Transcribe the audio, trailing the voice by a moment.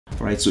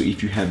Alright, so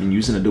if you have been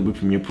using Adobe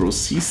Premiere Pro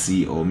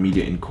CC or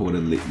Media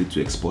Encoder lately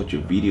to export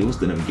your videos,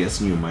 then I'm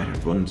guessing you might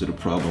have run into the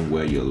problem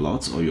where your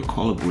LUTs or your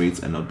color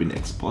grades are not being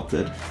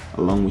exported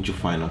along with your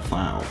final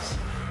files.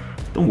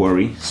 Don't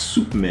worry,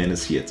 Superman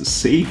is here to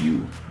save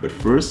you. But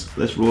first,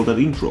 let's roll that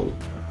intro.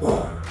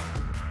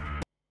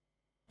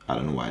 I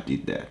don't know why I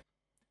did that.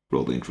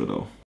 Roll the intro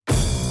though.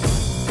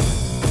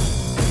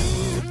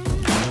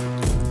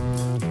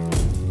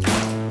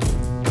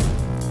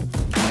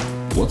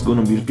 What's going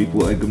on, beautiful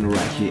people? I'm Gobina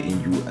right here,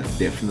 and you are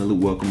definitely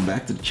welcome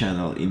back to the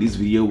channel. In this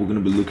video, we're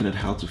going to be looking at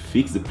how to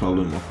fix the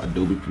problem of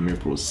Adobe Premiere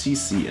Pro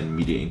CC and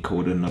Media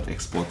Encoder not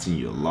exporting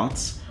your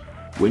LUTs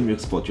when you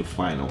export your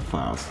final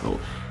files. So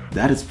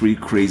that is pretty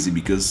crazy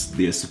because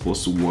they're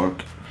supposed to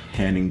work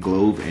hand in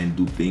glove and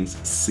do things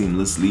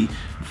seamlessly.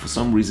 For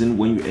some reason,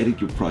 when you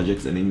edit your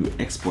projects and then you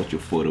export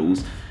your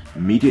photos,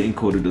 Media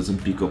Encoder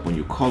doesn't pick up on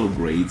your color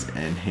grades,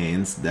 and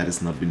hence that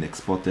is not being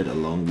exported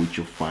along with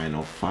your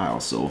final file.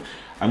 So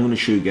I'm going to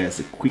show you guys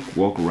a quick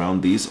walk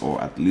around this,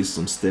 or at least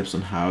some steps on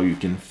how you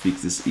can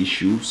fix this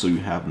issue so you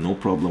have no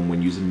problem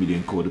when using Media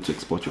Encoder to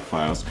export your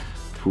files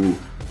through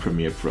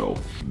Premiere Pro.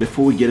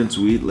 Before we get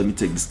into it, let me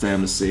take this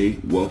time to say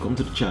welcome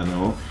to the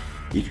channel.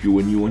 If you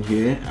were new on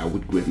here, I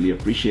would greatly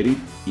appreciate it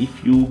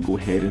if you go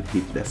ahead and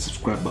hit that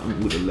subscribe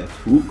button with the left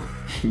hook.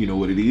 You know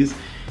what it is.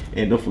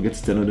 And don't forget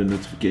to turn on the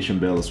notification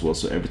bell as well,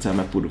 so every time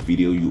I put a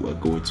video, you are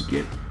going to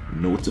get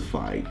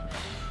notified.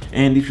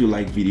 And if you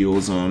like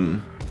videos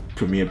on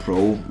Premiere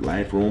Pro,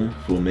 Lightroom,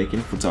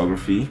 filmmaking,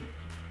 photography,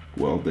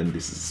 well, then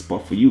this is a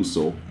spot for you.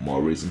 So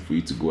more reason for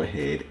you to go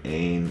ahead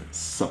and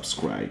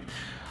subscribe.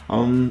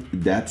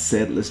 That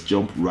said, let's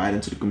jump right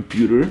into the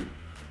computer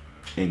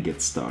and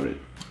get started.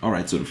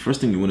 Alright, so the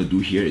first thing you want to do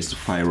here is to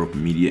fire up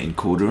Media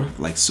Encoder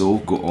like so.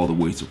 Go all the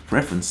way to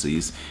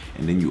Preferences,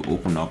 and then you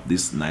open up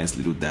this nice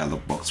little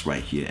dialog box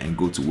right here and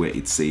go to where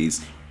it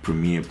says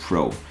Premiere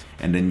Pro,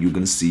 and then you're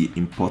going to see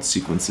import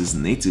sequences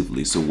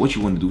natively. So what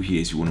you want to do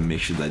here is you want to make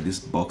sure that this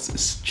box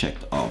is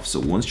checked off. So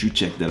once you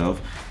check that off,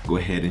 go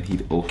ahead and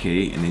hit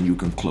OK, and then you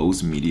can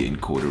close Media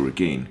Encoder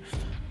again.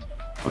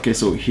 Okay,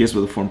 so here's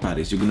where the fun part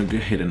is. You're going to go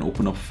ahead and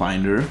open up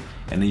Finder,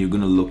 and then you're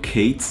going to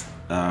locate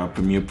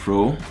Premiere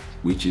Pro,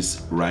 which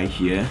is right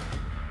here.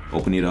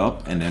 Open it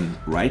up and then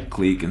right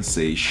click and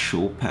say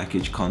show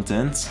package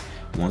contents.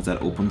 Once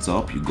that opens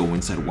up, you go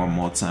inside one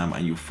more time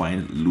and you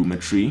find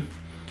Lumetri,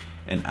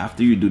 and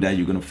after you do that,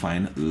 you're going to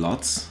find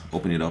LUTs.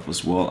 Open it up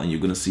as well, and you're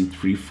going to see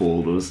 3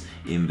 folders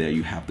in there.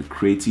 You have the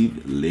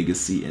creative,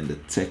 legacy, and the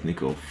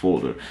technical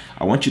folder.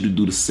 I want you to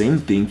do the same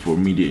thing for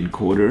Media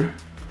Encoder.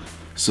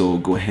 So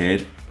go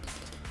ahead,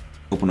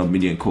 open up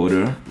Media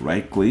Encoder,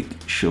 right click,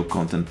 show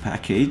content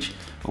package,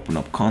 open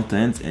up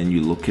content, and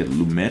you look at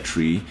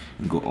Lumetri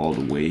and go all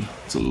the way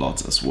to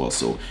LUTs as well.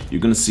 So you're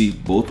going to see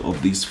both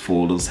of these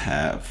folders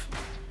have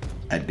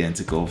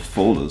identical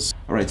folders.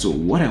 Alright, so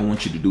what I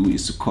want you to do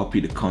is to copy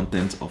the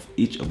content of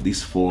each of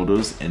these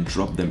folders and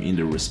drop them in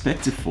the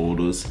respective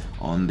folders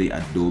on the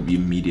Adobe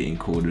Media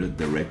Encoder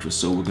directory.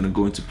 So we're going to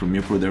go into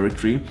Premiere Pro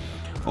directory,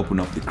 open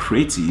up the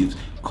creative,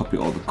 copy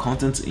all the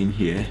contents in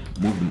here,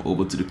 move them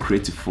over to the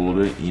creative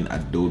folder in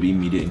Adobe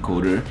Media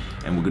Encoder,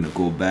 and we're going to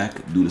go back,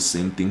 do the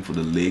same thing for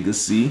the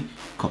legacy,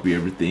 copy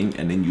everything,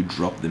 and then you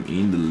drop them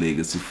in the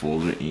legacy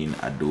folder in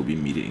Adobe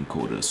Media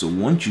Encoder. So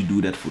once you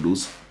do that for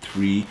those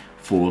 3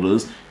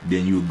 folders,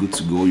 then you're good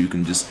to go. You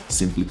can just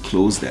simply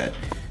close that,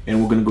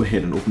 and we're going to go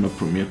ahead and open up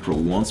Premiere Pro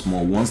once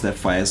more. Once that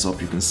fires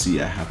up, you can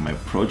see I have my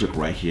project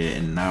right here,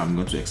 and now I'm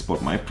going to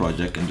export my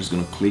project. I'm just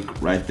going to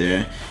click right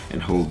there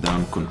and hold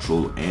down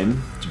Control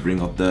N to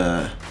bring up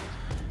the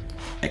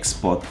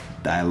export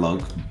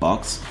dialog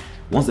box.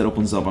 Once that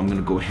opens up, I'm going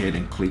to go ahead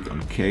and click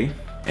on OK,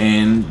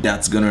 and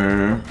that's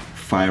gonna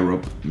fire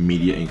up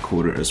Media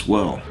Encoder as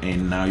well.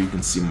 And now you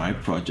can see my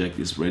project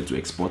is ready to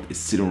export. It's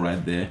sitting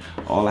right there.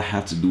 All I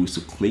have to do is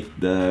to click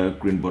the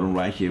green button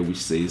right here which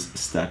says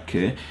Start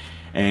Care,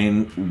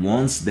 and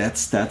once that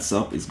starts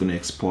up, it's going to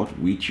export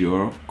with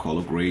your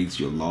color grades,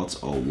 your LUTs,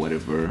 or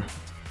whatever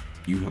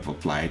you have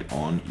applied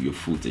on your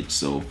footage.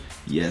 So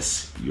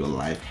yes, your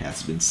life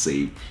has been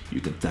saved.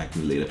 You can tag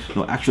me later.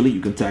 No, actually you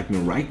can tag me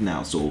right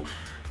now. So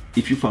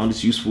if you found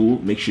this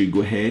useful, make sure you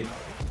go ahead,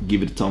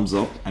 give it a thumbs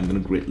up. I'm gonna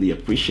greatly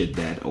appreciate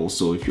that.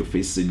 Also, if your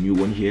face is a new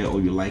one here, or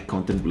you like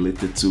content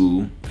related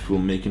to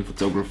filmmaking,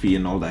 photography,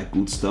 and all that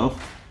good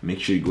stuff, make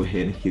sure you go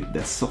ahead and hit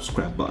that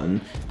subscribe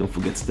button. Don't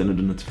forget to turn on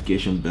the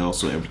notification bell,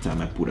 so every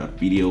time I put out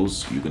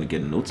videos, you're gonna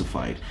get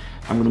notified.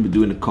 I'm gonna be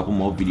doing a couple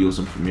more videos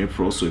on Premiere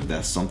Pro, so if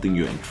that's something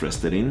you're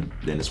interested in,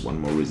 then it's one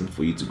more reason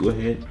for you to go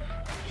ahead,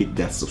 hit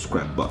that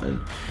subscribe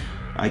button.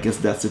 I guess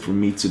that's it for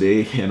me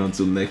today, and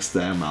until next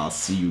time, I'll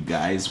see you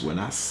guys when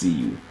I see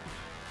you.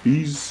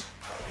 Peace.